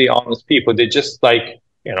 very honest people. They just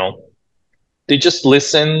they just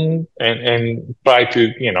listen and try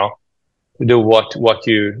to, do what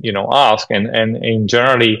you ask. And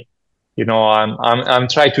generally, I'm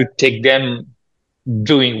trying to take them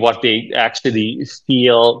doing what they actually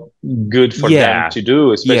feel good for them to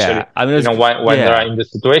do, especially when they're in the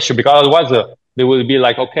situation, because otherwise they will be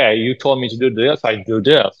like, okay, you told me to do this, I do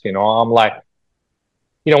this. I'm like,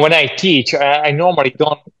 when I teach, I normally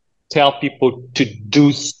don't tell people to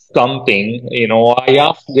do something. I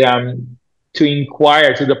ask them to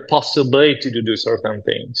inquire to the possibility to do certain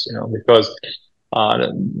things. Because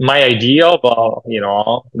my idea about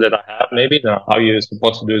that I have maybe how you're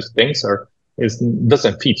supposed to do things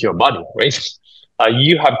doesn't fit your body, right?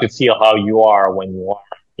 You have to feel how you are when you are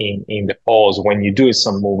in the pose, when you do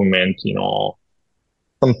some movement,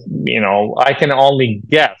 I can only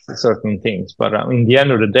guess certain things, but in the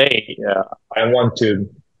end of the day, I want to,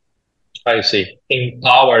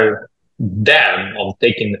 empower them of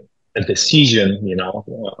taking a decision,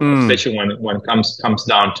 especially when it comes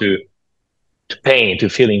down to pain, to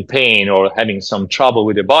feeling pain or having some trouble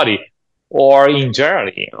with the body, or in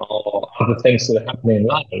general, other things that happen in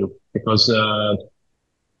life. Because,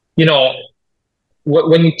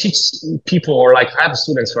 when you teach people, or like I have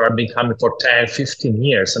students who have been coming for 10, 15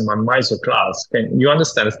 years in my Mysore class, can you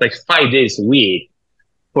understand? It's like 5 days a week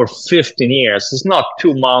for 15 years. It's not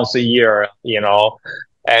 2 months a year,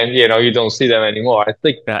 and, you don't see them anymore. I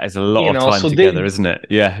think that is a lot of time together, isn't it?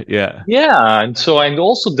 Yeah. Yeah. And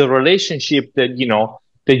also the relationship that,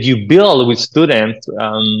 that you build with students,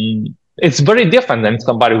 it's very different than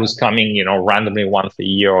somebody who's coming, randomly once a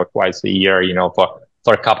year or twice a year,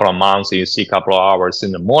 for a couple of months, you see a couple of hours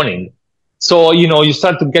in the morning. So, you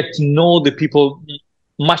start to get to know the people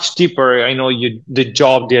much deeper. I know the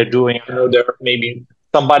job they're doing. I know they're maybe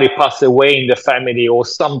somebody passed away in the family or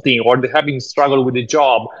something, or they're having struggle with the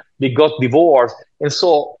job, they got divorced. And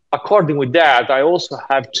so according with that, I also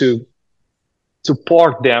have to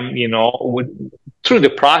support them, through the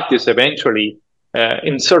practice eventually,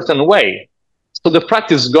 in certain way. So the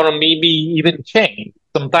practice is going to maybe even change.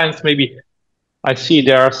 Sometimes maybe I see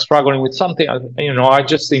they are struggling with something, I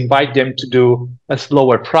just invite them to do a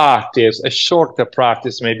slower practice, a shorter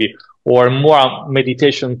practice maybe, or more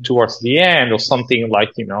meditation towards the end, or something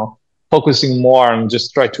like, focusing more on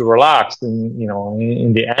just try to relax in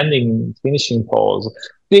the ending, finishing pose.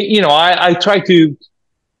 I try to,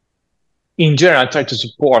 in general, I try to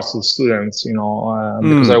support the students,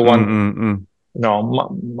 because I want,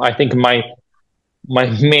 I think my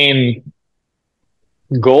main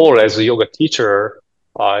goal as a yoga teacher,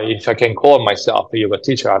 if I can call myself a yoga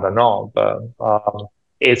teacher, I don't know, but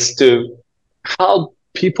it's to help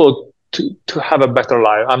people to have a better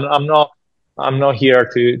life. I'm not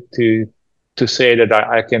here to say that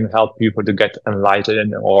I can help people to get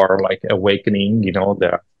enlightened or like awakening,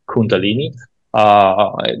 their kundalini.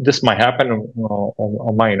 This might happen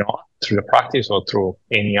or might not through the practice or through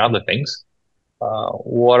any other things.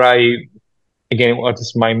 What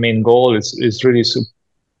is my main goal is really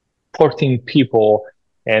supporting people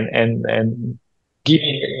and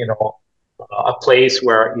giving, a place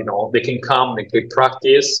where, they can come, they can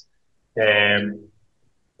practice, and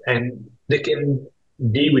they can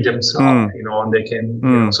be with themselves, and they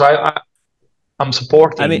can, so I'm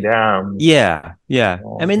supporting them. Yeah.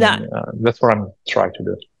 I mean, that's what I'm trying to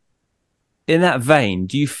do. In that vein,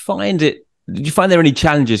 did you find there are any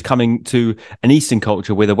challenges coming to an Eastern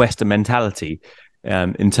culture with a Western mentality,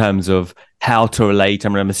 in terms of how to relate? I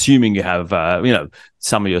mean, I'm assuming you have,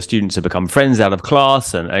 some of your students have become friends out of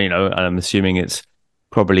class, and and I'm assuming it's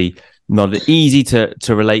probably not easy to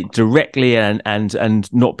relate directly and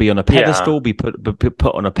not be on a pedestal, be put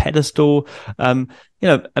on a pedestal. I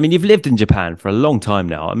mean, you've lived in Japan for a long time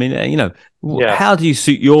now. I mean, how do you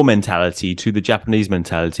suit your mentality to the Japanese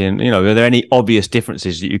mentality? And, are there any obvious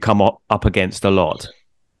differences that you come up against a lot?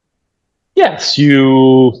 Yes,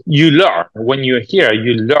 you learn when you're here.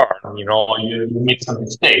 You learn, you make some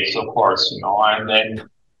mistakes, of course,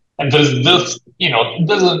 and there's this, it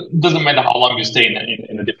doesn't matter how long you stay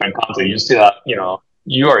in a different country. You still have,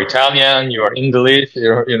 you are Italian, you are English,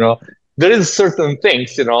 there is certain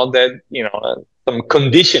things, that, some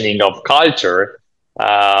conditioning of culture,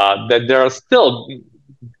 that they're still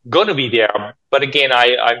going to be there. But again,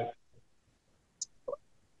 I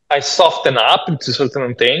soften up to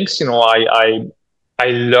certain things. I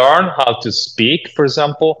learn how to speak, for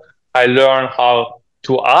example. I learn how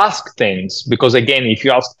to ask things, because again, if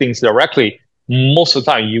you ask things directly, most of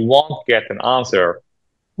the time you won't get an answer.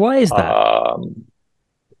 Why is that?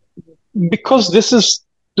 Because this is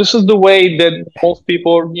the way that most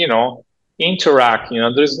people, interact.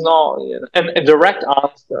 There's no a direct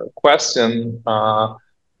answer question.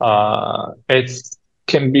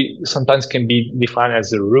 Sometimes can be defined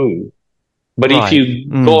as a rule. But if you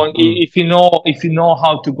go, if you know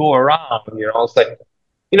how to go around, it's like,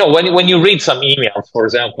 when you read some emails, for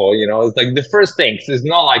example, it's like the first thing is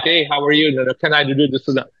not like, hey, how are you? Can I do this?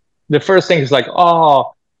 The first thing is like,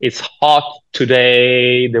 oh, it's hot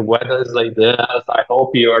today. The weather is like this. I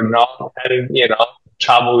hope you are not having,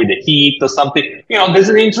 trouble with the heat or something. There's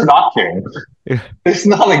an introduction. It's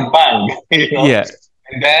not like bang, Yeah.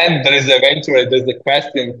 And then there's the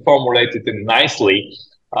question formulated nicely.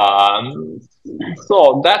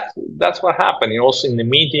 So that's what happened. Also in the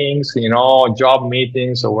meetings, job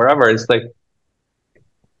meetings or whatever. It's like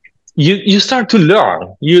you start to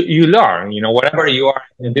learn. You learn. Whenever you are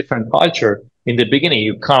in a different culture, in the beginning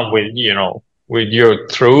you come with your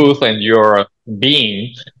truth and your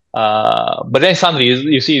being, but then suddenly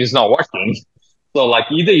you see it's not working. So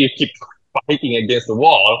like either you keep fighting against the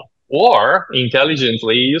wall, or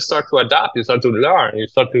intelligently you start to adapt. You start to learn. You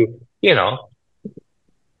start to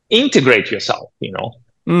integrate yourself, in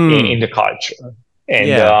the culture.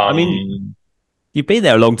 And I mean, you've been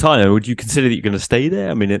there a long time. Would you consider that you're going to stay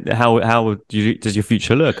there? I mean, how does your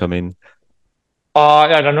future look? I mean,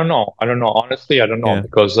 I don't know. I don't know. Honestly, I don't know Yeah,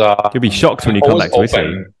 because you'll be shocked when I'm you come always back to Italy.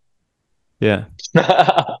 open. Yeah,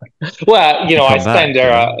 Well, you I come back, spend there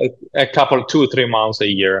you know. a couple, 2 or 3 months a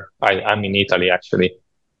year. I'm in Italy actually.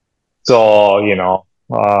 So,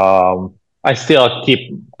 I still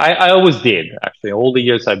keep, I always did actually. All the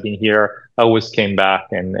years I've been here, I always came back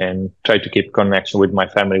and tried to keep connection with my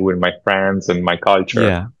family, with my friends and my culture.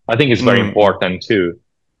 Yeah. I think it's very Mm, important too.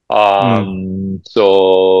 mm,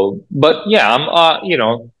 So, but yeah,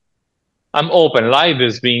 I'm open. Life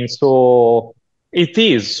is being so, it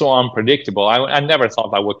is so unpredictable. I never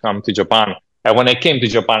thought I would come to Japan. And when I came to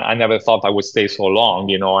Japan, I never thought I would stay so long.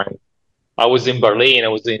 I was in Berlin, I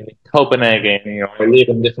was in Copenhagen, I live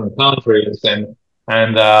in different countries and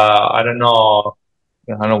I don't know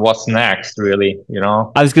what's next really,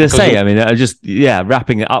 I was going to because say, I mean, I just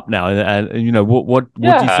wrapping it up now, and what do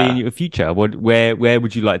you see in yeah. your future? Where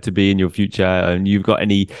would you like to be in your future? And you've got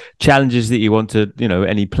any challenges that you want to,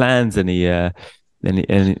 any plans, anything No,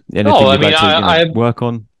 I you'd mean, like to, work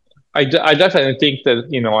on? I definitely think that,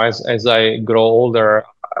 as I grow older,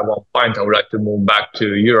 at one point I would like to move back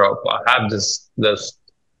to Europe. I have this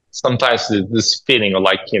sometimes this feeling of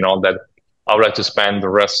like, that I would like to spend the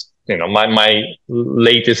rest, my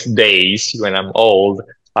latest days when I'm old,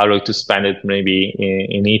 I would like to spend it maybe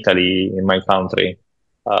in Italy, in my country.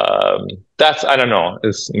 Um, that's, I don't know,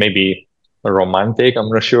 it's maybe romantic, I'm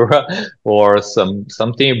not sure, or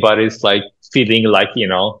something, but it's like feeling like,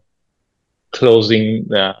 closing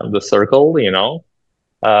the circle.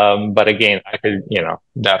 But again, I could,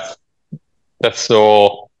 that's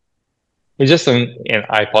so. It's just an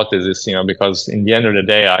hypothesis, because in the end of the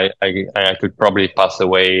day, I could probably pass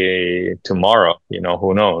away tomorrow.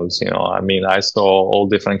 Who knows? I mean, I saw all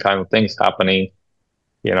different kind of things happening,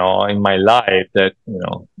 in my life that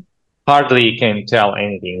hardly can tell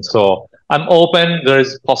anything. So I'm open.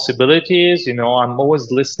 There's possibilities. I'm always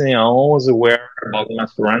listening. I'm always aware about my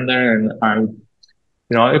surrender, and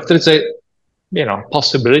if there's a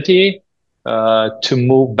possibility to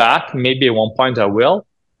move back. Maybe at one point I will.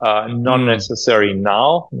 Not Mm, necessary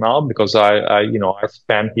now because I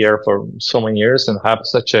spent here for so many years and have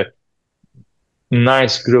such a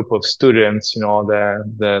nice group of students.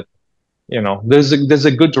 That there's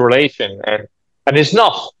a good relation and it's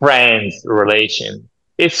not friends relation.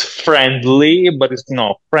 It's friendly, but it's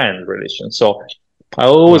not friend relation. So I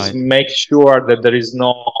always right. make sure that there is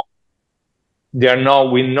no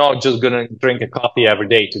we're not just gonna drink a coffee every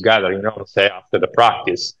day together, say after the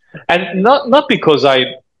practice. And not because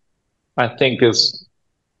I think it's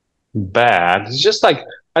bad. It's just like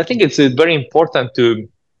I think it's very important to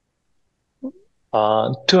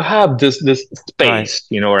have this Right. space,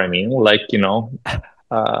 you know what I mean? Like, I don't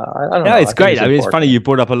Yeah, know. it's I think great. it's I mean, it's funny important. you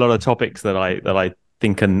brought up a lot of topics that I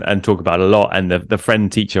think and talk about a lot, and the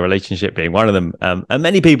friend teacher relationship being one of them. And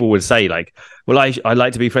many people would say like, well, I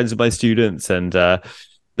like to be friends with my students, and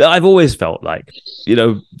I've always felt like,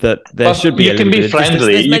 that there should But be a you can little be bit of distance.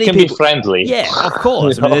 friendly. There's You many can be people. friendly. Yeah, of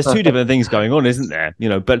course. I mean, there's two different things going on, isn't there?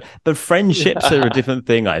 But friendships are a Yeah. different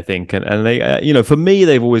thing, I think. And they, for me,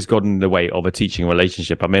 they've always gotten in the way of a teaching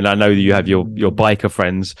relationship. I mean, I know that you have your biker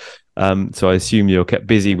friends. So I assume you're kept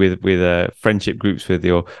busy with friendship groups with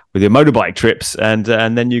your motorbike trips, and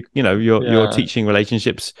then your Yeah. teaching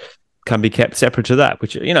relationships can be kept separate to that,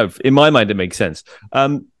 which in my mind it makes sense.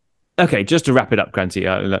 Okay, just to wrap it up, Kranti,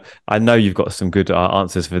 I know you've got some good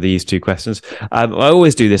answers for these two questions. I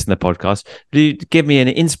always do this in the podcast. Do you give me an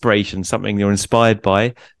inspiration, something you're inspired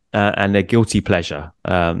by, and a guilty pleasure?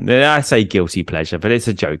 I say guilty pleasure, but it's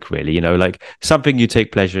a joke, really. Like something you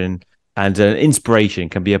take pleasure in, and an inspiration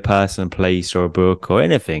can be a person, place, or a book, or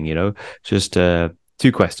anything. Just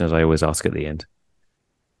two questions I always ask at the end.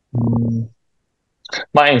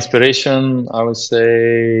 My inspiration, I would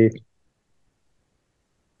say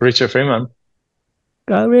Richard Freeman.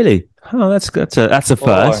 Oh, really? Oh, that's a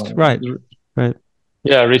first, Oh, right? Right.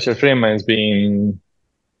 yeah, Richard Freeman has been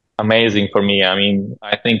amazing for me. I mean,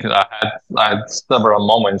 I think I had several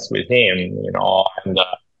moments with him, and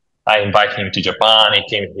I invited him to Japan. He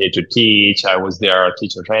came here to teach. I was there at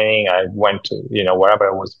teacher training. I went to, wherever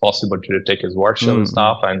it was possible to take his workshop and Mm-mm.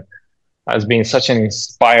 stuff. And has been such an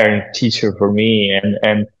inspiring teacher for me.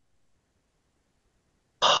 And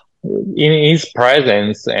in his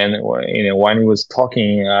presence and, when he was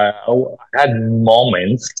talking, I had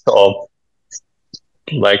moments of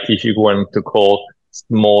like, if you want to call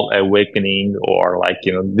small awakening or like,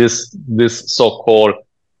 this so-called,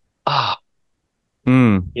 ah,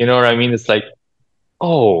 Mm. you know what I mean? It's like,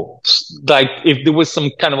 oh, like if there was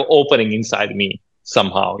some kind of opening inside me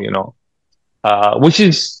somehow, which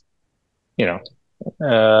is,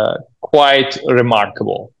 quite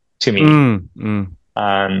remarkable. to me.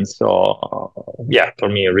 And so, yeah, for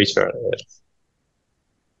me, Richard is.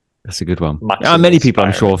 That's a good one. Many people,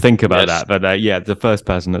 I'm sure, think about that. But yeah, the first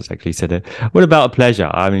person that's actually said it. What about a pleasure?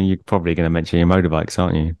 I mean, you're probably going to mention your motorbikes,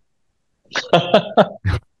 aren't you?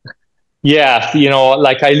 Yeah, you know,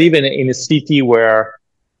 like I live in a city where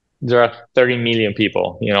there are 30 million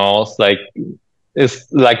people. You know,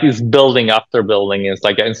 it's building after building. It's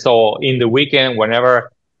like, and so in the weekend,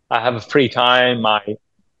 whenever I have a free time, I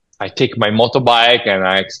take my motorbike and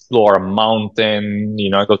I explore a mountain.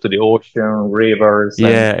 You know, I go to the ocean, rivers.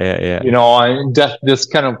 Yeah. You know, and just this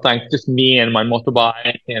kind of like just me and my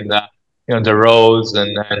motorbike and you know, the roads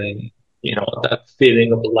and you know, that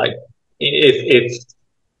feeling of like it's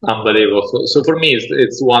unbelievable. So for me,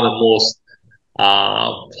 it's one of the most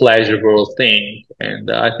pleasurable thing.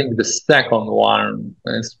 And I think the second one,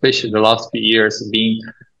 especially the last few years, being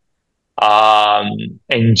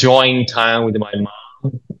enjoying time with my mom.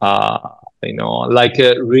 You know, like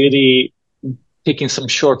really taking some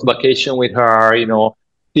short vacation with her. You know,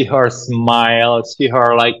 see her smile, see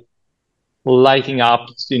her like lighting up.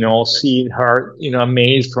 You know, seeing her, you know,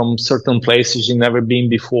 amazed from certain places she's never been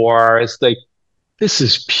before. It's like, this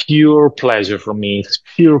is pure pleasure for me. It's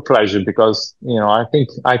pure pleasure because, you know, I think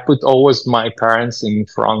I put always my parents in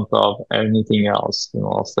front of anything else. You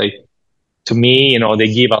know, it's like, to me, you know,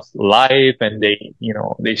 they give us life and they, you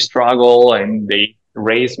know, they struggle and they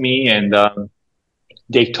raise me and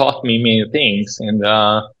they taught me many things. And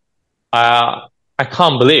I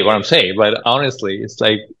can't believe what I'm saying, but honestly, it's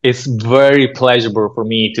like, it's very pleasurable for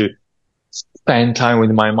me to spend time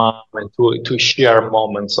with my mom and to share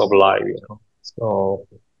moments of life, you know. So,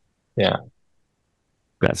 yeah,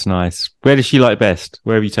 that's nice. Where does she like best?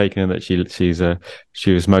 Where have you taken her that she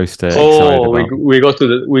was most excited about? we go to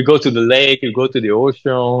the lake, we go to the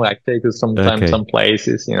ocean. I take her sometimes some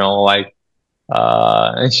places, you know, like,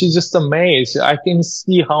 and she's just amazed. I can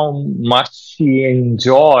see how much she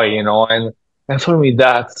enjoy, you know, and for me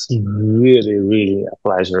that's really, really a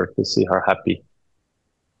pleasure to see her happy.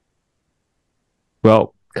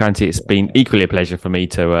 Well, Kranti, it's been equally a pleasure for me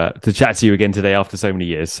to chat to you again today after so many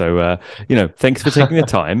years. So, you know, thanks for taking the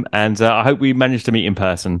time, and I hope we manage to meet in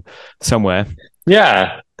person somewhere.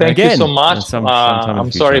 Yeah, thank you so much.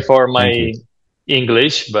 I'm sorry for my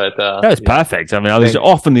English, but that's perfect. I mean, I was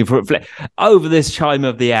often over this chime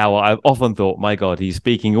of the hour. I've often thought, my God, he's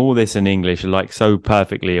speaking all this in English like so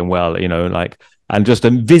perfectly and well. You know, like I'm just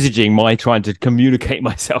envisaging my trying to communicate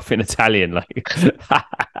myself in Italian, like.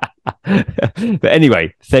 But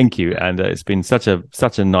anyway, thank you, and it's been such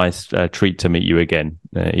a nice treat to meet you again,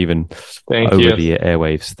 even over the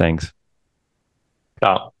airwaves. Thanks.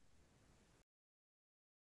 Ciao.